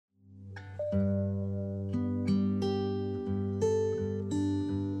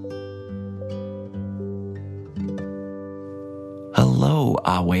Hello,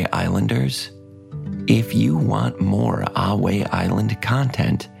 Ahway Islanders. If you want more Ahway Island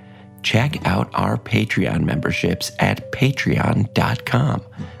content, check out our Patreon memberships at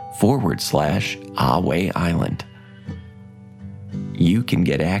patreon.com/Ahway Island. You can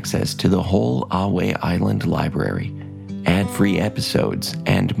get access to the whole Ahway Island library, ad-free episodes,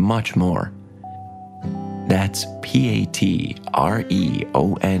 and much more. That's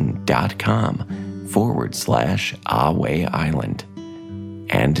patreon.com/Ahway Island.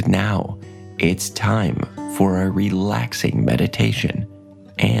 And now it's time for a relaxing meditation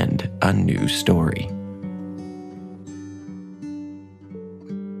and a new story.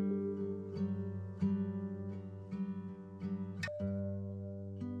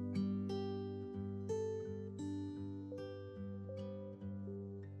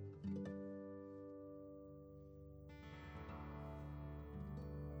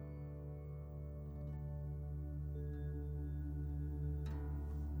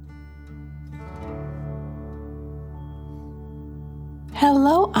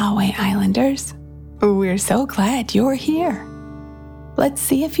 Hello, Ahway Islanders. We're so glad you're here. Let's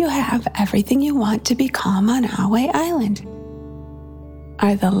see if you have everything you want to be calm on Ahway Island.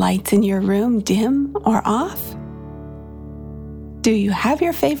 Are the lights in your room dim or off? Do you have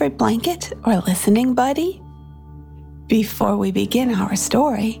your favorite blanket or listening buddy? Before we begin our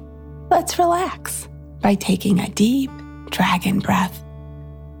story, let's relax by taking a deep dragon breath.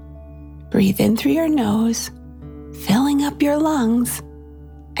 Breathe in through your nose, filling up your lungs,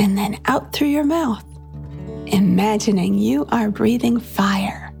 and then out through your mouth, imagining you are breathing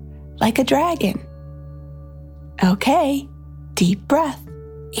fire like a dragon. Okay, deep breath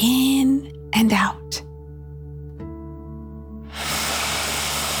in and out.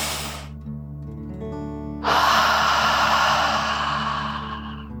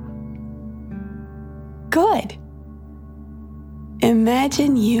 Good.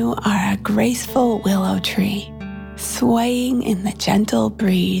 Imagine you are a graceful willow tree swaying in the gentle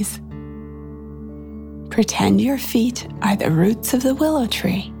breeze. Pretend your feet are the roots of the willow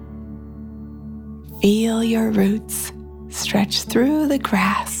tree. Feel your roots stretch through the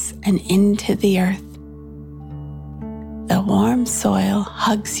grass and into the earth. The warm soil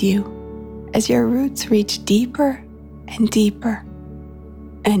hugs you as your roots reach deeper and deeper,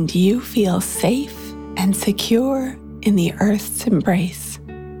 and you feel safe and secure in the earth's embrace.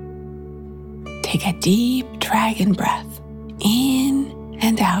 Take a deep dragon breath in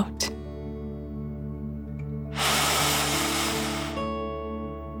and out.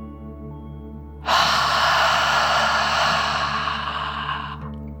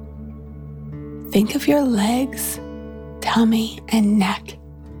 Think of your legs, tummy, and neck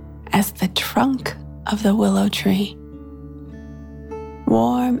as the trunk of the willow tree.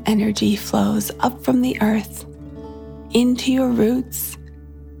 Warm energy flows up from the earth into your roots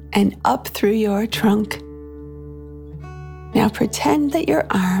and up through your trunk. Now pretend that your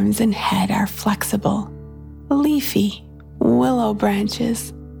arms and head are flexible, leafy willow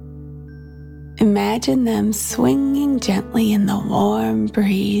branches. Imagine them swinging gently in the warm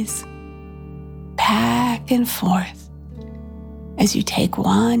breeze, back and forth, as you take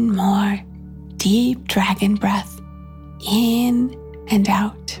one more deep dragon breath in and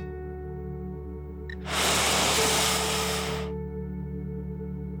out.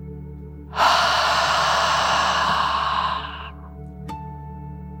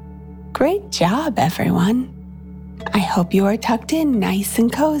 Great job, everyone. I hope you are tucked in nice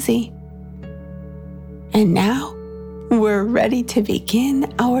and cozy. And now, we're ready to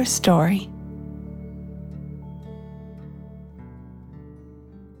begin our story.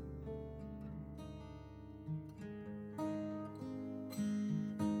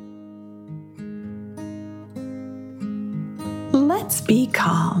 Let's be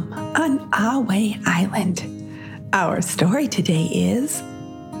calm on Ahway Island. Our story today is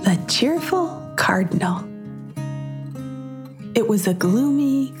The Cheerful Cardinal. It was a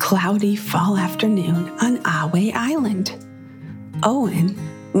gloomy, cloudy fall afternoon on Ahway Island. Owen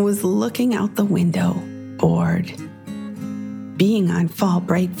was looking out the window, bored. Being on fall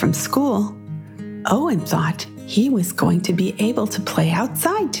break from school, Owen thought he was going to be able to play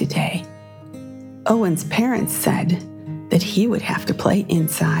outside today. Owen's parents said that he would have to play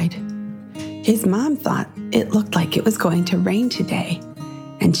inside. His mom thought it looked like it was going to rain today,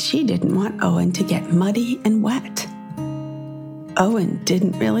 and she didn't want Owen to get muddy and wet. Owen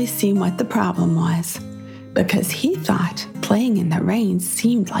didn't really see what the problem was, because he thought playing in the rain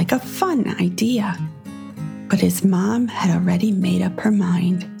seemed like a fun idea. But his mom had already made up her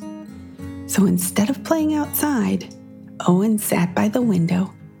mind. So instead of playing outside, Owen sat by the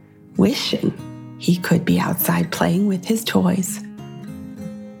window, wishing he could be outside playing with his toys.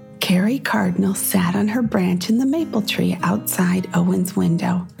 Carrie Cardinal sat on her branch in the maple tree outside Owen's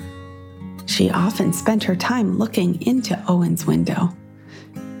window. She often spent her time looking into Owen's window.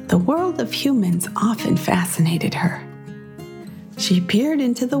 The world of humans often fascinated her. She peered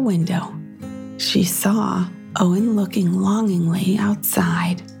into the window. She saw Owen looking longingly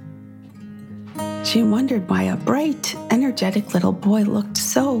outside. She wondered why a bright, energetic little boy looked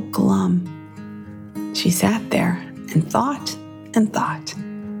so glum. She sat there and thought and thought.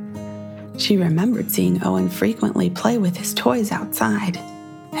 She remembered seeing Owen frequently play with his toys outside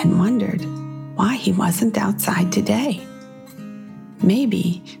and wondered why he wasn't outside today.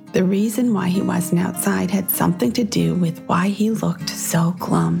 Maybe the reason why he wasn't outside had something to do with why he looked so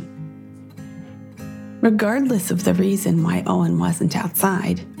glum. Regardless of the reason why Owen wasn't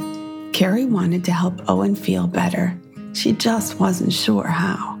outside, Carrie wanted to help Owen feel better. She just wasn't sure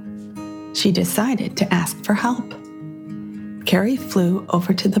how. She decided to ask for help. Carrie flew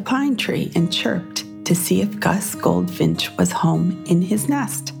over to the pine tree and chirped to see if Gus Goldfinch was home in his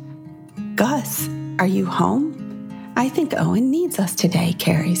nest. "Gus, are you home? I think Owen needs us today,"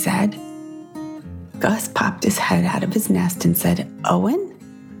 Carrie said. Gus popped his head out of his nest and said, "Owen?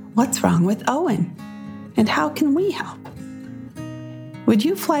 What's wrong with Owen? And how can we help?" "Would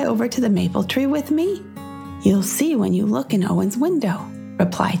you fly over to the maple tree with me? You'll see when you look in Owen's window,"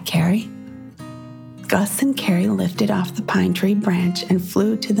 replied Carrie. Gus and Carrie lifted off the pine tree branch and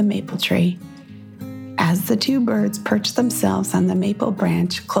flew to the maple tree. As the two birds perched themselves on the maple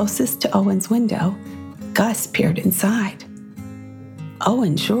branch closest to Owen's window, Gus peered inside.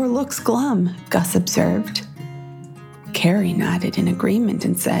 "Owen sure looks glum," Gus observed. Carrie nodded in agreement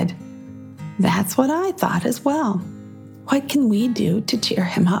and said, "That's what I thought as well. What can we do to cheer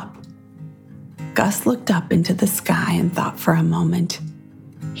him up?" Gus looked up into the sky and thought for a moment.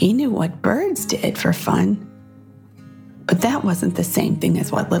 He knew what birds did for fun, but that wasn't the same thing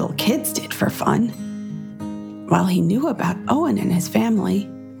as what little kids did for fun. While he knew about Owen and his family,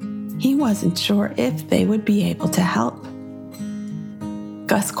 he wasn't sure if they would be able to help.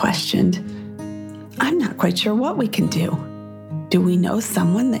 Gus questioned, "I'm not quite sure what we can do. Do we know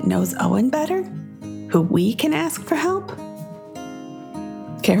someone that knows Owen better, who we can ask for help?"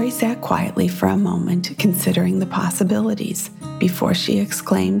 Carrie sat quietly for a moment, considering the possibilities, before she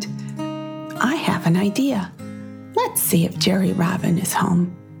exclaimed, "I have an idea. Let's see if Jerry Robin is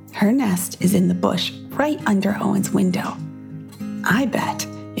home. Her nest is in the bush right under Owen's window. I bet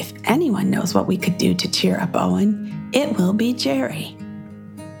if anyone knows what we could do to cheer up Owen, it will be Jerry."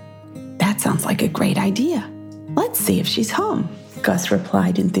 "That sounds like a great idea. Let's see if she's home," Gus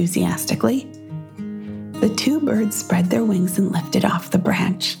replied enthusiastically. The two birds spread their wings and lifted off the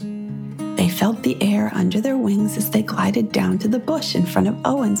branch. They felt the air under their wings as they glided down to the bush in front of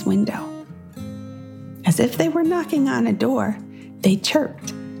Owen's window. As if they were knocking on a door, they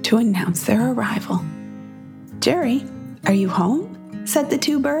chirped to announce their arrival. "Jerry, are you home?" said the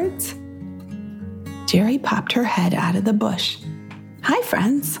two birds. Jerry popped her head out of the bush. "Hi,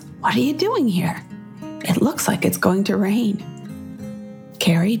 friends. What are you doing here? It looks like it's going to rain."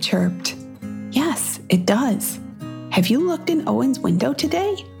 Carrie chirped, "Yes, it does. Have you looked in Owen's window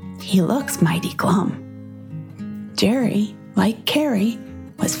today? He looks mighty glum." Jerry, like Carrie,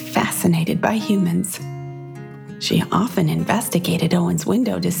 was fascinated by humans. She often investigated Owen's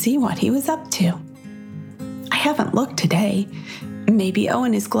window to see what he was up to. "I haven't looked today. Maybe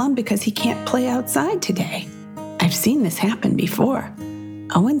Owen is glum because he can't play outside today. I've seen this happen before.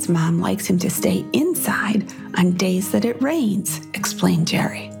 Owen's mom likes him to stay inside on days that it rains," explained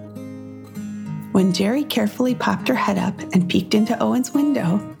Jerry. When Jerry carefully popped her head up and peeked into Owen's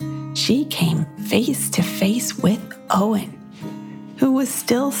window, she came face to face with Owen, who was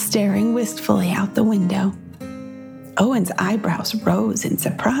still staring wistfully out the window. Owen's eyebrows rose in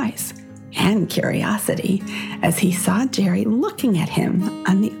surprise and curiosity as he saw Jerry looking at him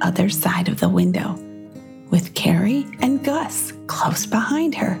on the other side of the window, with Carrie and Gus close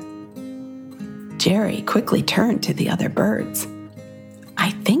behind her. Jerry quickly turned to the other birds.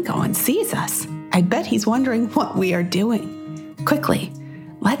 "I think Owen sees us. I bet he's wondering what we are doing. Quickly,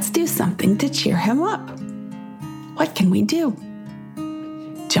 let's do something to cheer him up. What can we do?"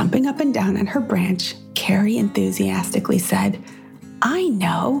 Jumping up and down on her branch, Carrie enthusiastically said, "I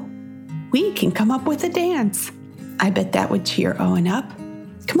know. We can come up with a dance. I bet that would cheer Owen up.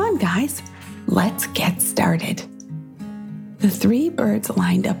 Come on, guys. Let's get started." The three birds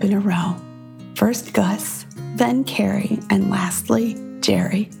lined up in a row. First Gus, then Carrie, and lastly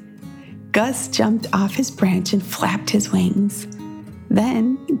Jerry. Gus jumped off his branch and flapped his wings.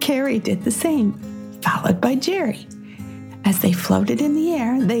 Then Carrie did the same, followed by Jerry. As they floated in the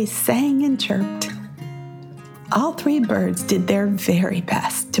air, they sang and chirped. All three birds did their very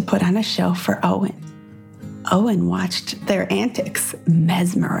best to put on a show for Owen. Owen watched their antics,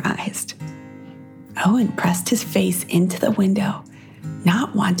 mesmerized. Owen pressed his face into the window,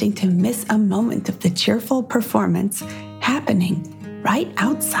 not wanting to miss a moment of the cheerful performance happening right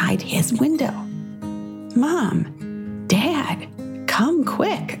outside his window. "Mom, Dad, come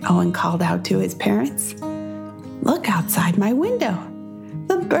quick," Owen called out to his parents. "Look outside my window.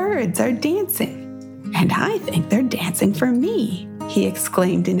 The birds are dancing, and I think they're dancing for me," he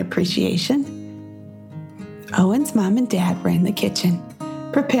exclaimed in appreciation. Owen's mom and dad were in the kitchen,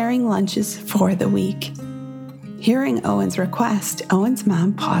 preparing lunches for the week. Hearing Owen's request, Owen's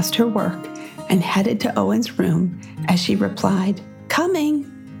mom paused her work and headed to Owen's room as she replied, "Coming."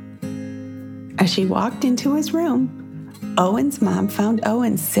 As she walked into his room, Owen's mom found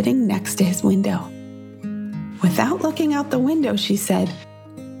Owen sitting next to his window. Without looking out the window, she said,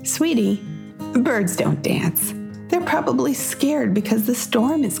 "Sweetie, birds don't dance. They're probably scared because the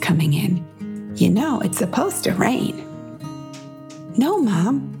storm is coming in. You know, it's supposed to rain." "No,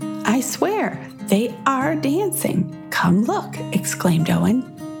 Mom, I swear, they are dancing. Come look," exclaimed Owen.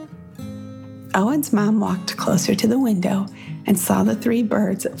 Owen's mom walked closer to the window and saw the three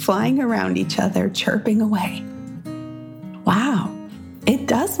birds flying around each other, chirping away. "Wow, it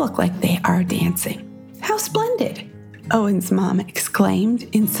does look like they are dancing. How splendid!" Owen's mom exclaimed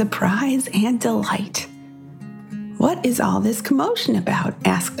in surprise and delight. "What is all this commotion about?"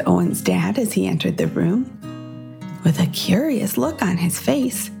 asked Owen's dad as he entered the room. With a curious look on his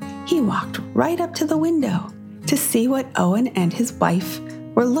face, he walked right up to the window to see what Owen and his wife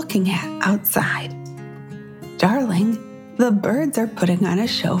were looking at outside. "Darling, the birds are putting on a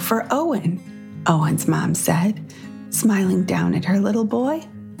show for Owen," Owen's mom said, smiling down at her little boy.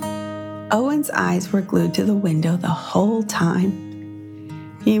 Owen's eyes were glued to the window the whole time.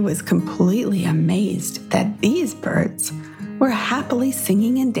 He was completely amazed that these birds were happily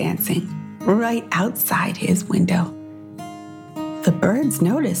singing and dancing right outside his window. The birds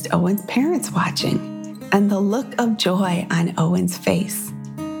noticed Owen's parents watching and the look of joy on Owen's face.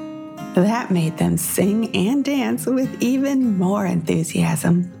 That made them sing and dance with even more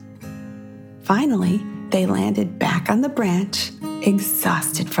enthusiasm. Finally, they landed back on the branch,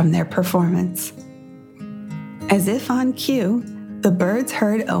 exhausted from their performance. As if on cue, the birds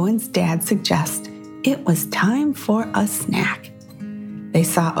heard Owen's dad suggest it was time for a snack. They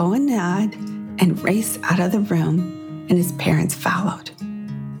saw Owen nod and race out of the room, and his parents followed.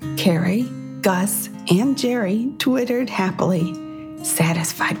 Carrie, Gus, and Jerry twittered happily,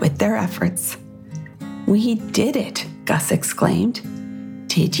 satisfied with their efforts. "We did it," Gus exclaimed.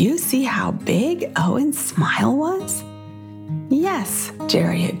 "Did you see how big Owen's smile was?" "Yes,"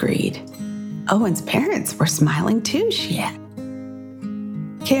 Jerry agreed. "Owen's parents were smiling too," she added.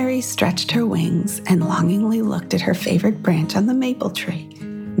 Carrie stretched her wings and longingly looked at her favorite branch on the maple tree,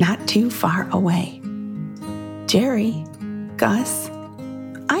 not too far away. "Jerry, Gus,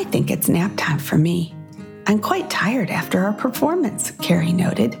 I think it's nap time for me. I'm quite tired after our performance," Carrie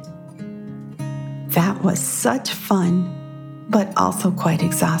noted. "That was such fun, but also quite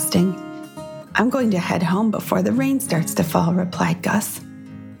exhausting. I'm going to head home before the rain starts to fall," replied Gus.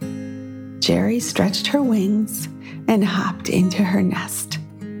 Jerry stretched her wings and hopped into her nest.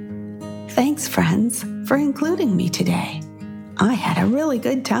 "Thanks, friends, for including me today. I had a really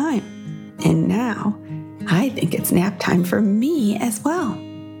good time. And now, I think it's nap time for me as well."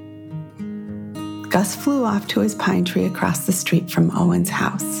 Gus flew off to his pine tree across the street from Owen's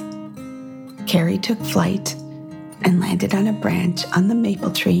house. Carrie took flight and landed on a branch on the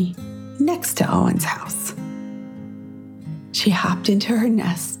maple tree next to Owen's house. She hopped into her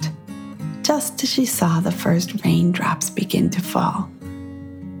nest just as she saw the first raindrops begin to fall.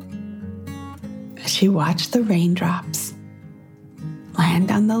 As she watched the raindrops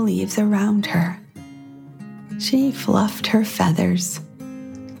land on the leaves around her, she fluffed her feathers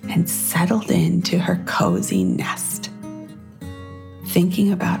and settled into her cozy nest,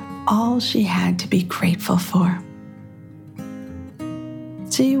 thinking about all she had to be grateful for.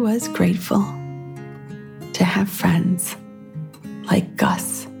 She was grateful to have friends like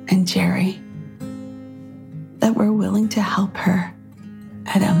Gus and Jerry that were willing to help her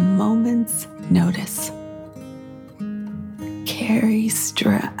at a moment's notice. Carrie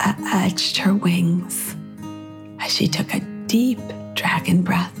stretched her wings as she took a deep dragon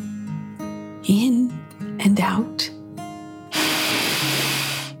breath in and out.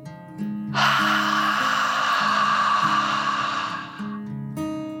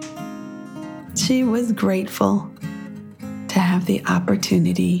 She was grateful to have the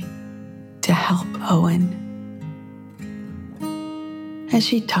opportunity to help Owen. As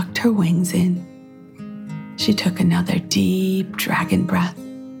she tucked her wings in, She took another deep dragon breath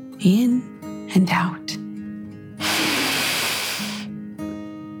in and out.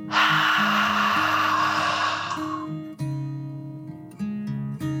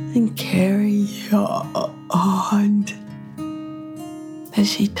 And carry on as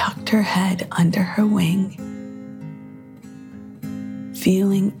she tucked her head under her wing,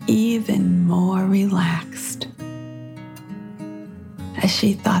 feeling even more relaxed as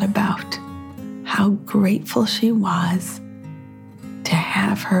she thought about how grateful she was to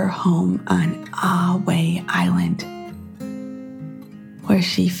have her home on Ahway Island, where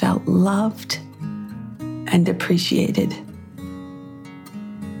she felt loved and appreciated.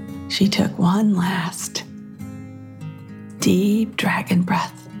 She took one last deep dragon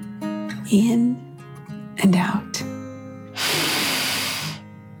breath in and out.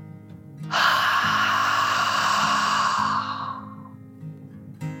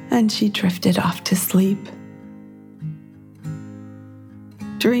 And she drifted off to sleep,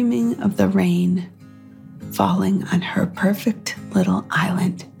 dreaming of the rain falling on her perfect little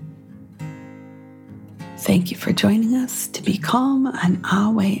island. Thank you for joining us to be calm on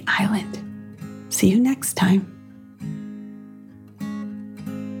Ahway Island. See you next time.